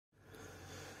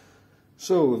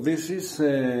So this is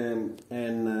an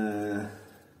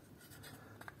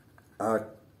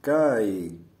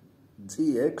AKAI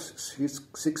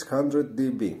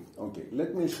GX-600DB. Okay,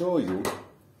 let me show you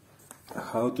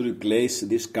how to replace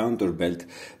this counter belt.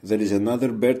 There is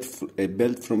another belt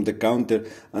from the counter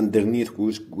underneath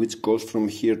which goes from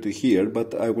here to here,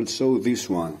 but I will show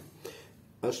this one.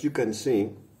 As you can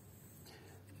see,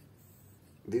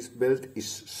 this belt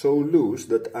is so loose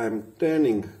that I'm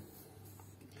turning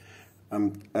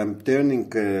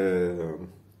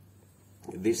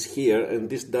this here, and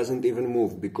this doesn't even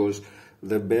move because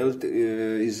the belt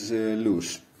is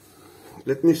loose.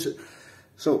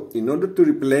 So in order to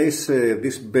replace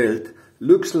this belt,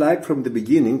 looks like from the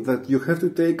beginning that you have to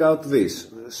take out this.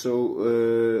 So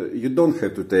you don't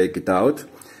have to take it out.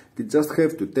 You just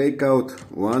have to take out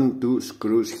 1-2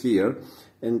 screws here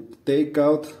and take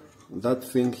out that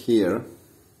thing here.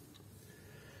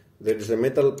 There is a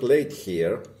metal plate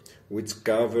here which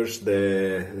covers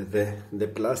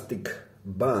the plastic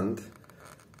band,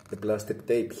 the plastic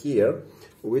tape here,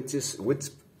 which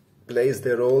plays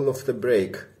the role of the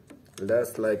brake,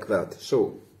 just like that.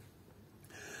 So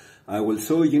I will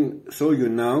show you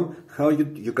now how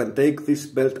you can take this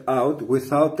belt out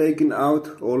without taking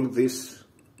out all this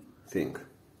thing.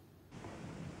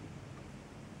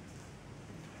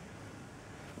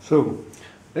 So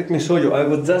let me show you. I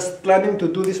was just planning to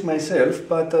do this myself,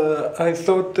 but I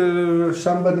thought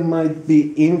somebody might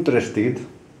be interested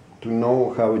to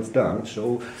know how it's done,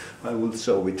 so I will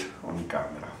show it on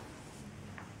camera.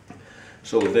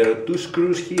 So there are 2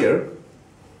 screws here,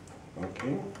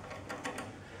 okay,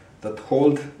 that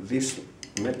hold this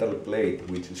metal plate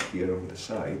which is here on the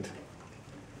side.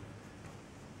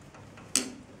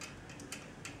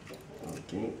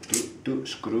 Okay, two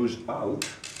screws out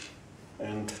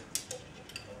and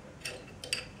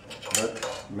that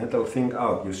metal thing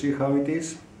out. You see how it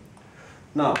is?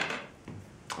 Now,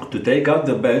 to take out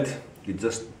the belt, you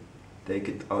just take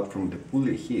it out from the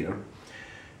pulley here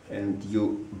and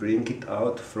you bring it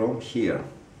out from here,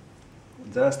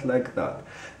 just like that.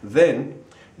 Then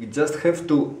you just have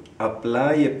to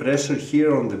apply a pressure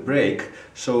here on the brake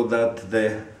so that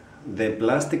the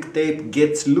plastic tape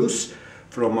gets loose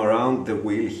from around the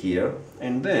wheel here,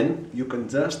 and then you can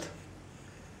just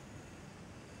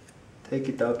take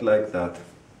it out like that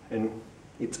and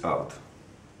it's out.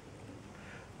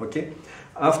 Okay,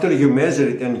 after you measure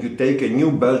it and you take a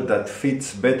new belt that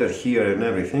fits better here and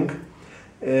everything,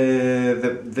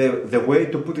 the way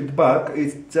to put it back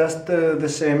is just the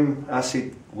same as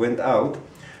it went out.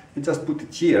 You just put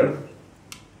it here,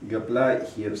 you apply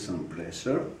here some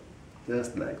pressure,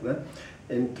 just like that,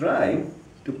 and try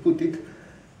to put it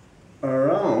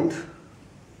around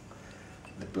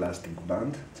the plastic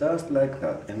band, just like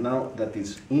that. And now that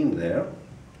it's in there,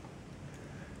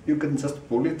 you can just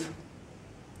pull it,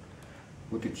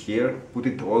 put it here, put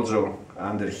it also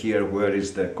under here where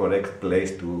is the correct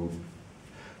place to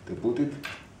put it,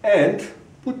 and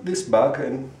put this back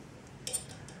and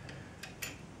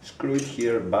screw it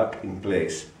here back in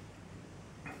place.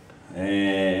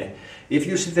 If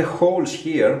you see the holes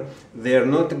here, they are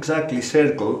not exactly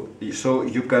circle, so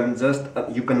you can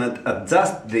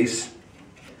adjust this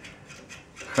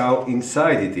how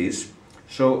inside it is.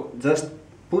 So just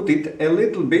put it a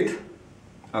little bit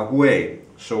away.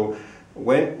 So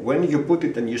when you put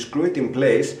it and you screw it in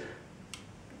place,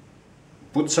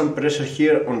 put some pressure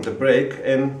here on the brake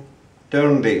and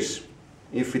turn this.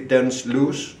 If it turns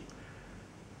loose,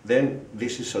 then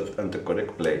this is at the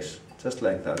correct place. Just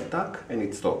like that, tack, and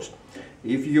it stops.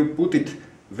 If you put it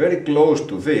very close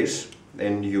to this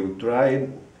and you try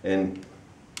and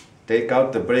take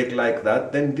out the brake like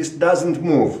that, then this doesn't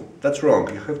move. That's wrong.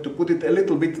 You have to put it a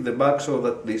little bit to the back so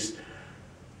that this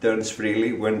turns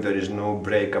freely when there is no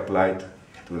brake applied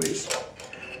to this.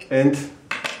 And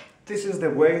this is the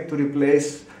way to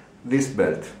replace this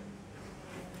belt.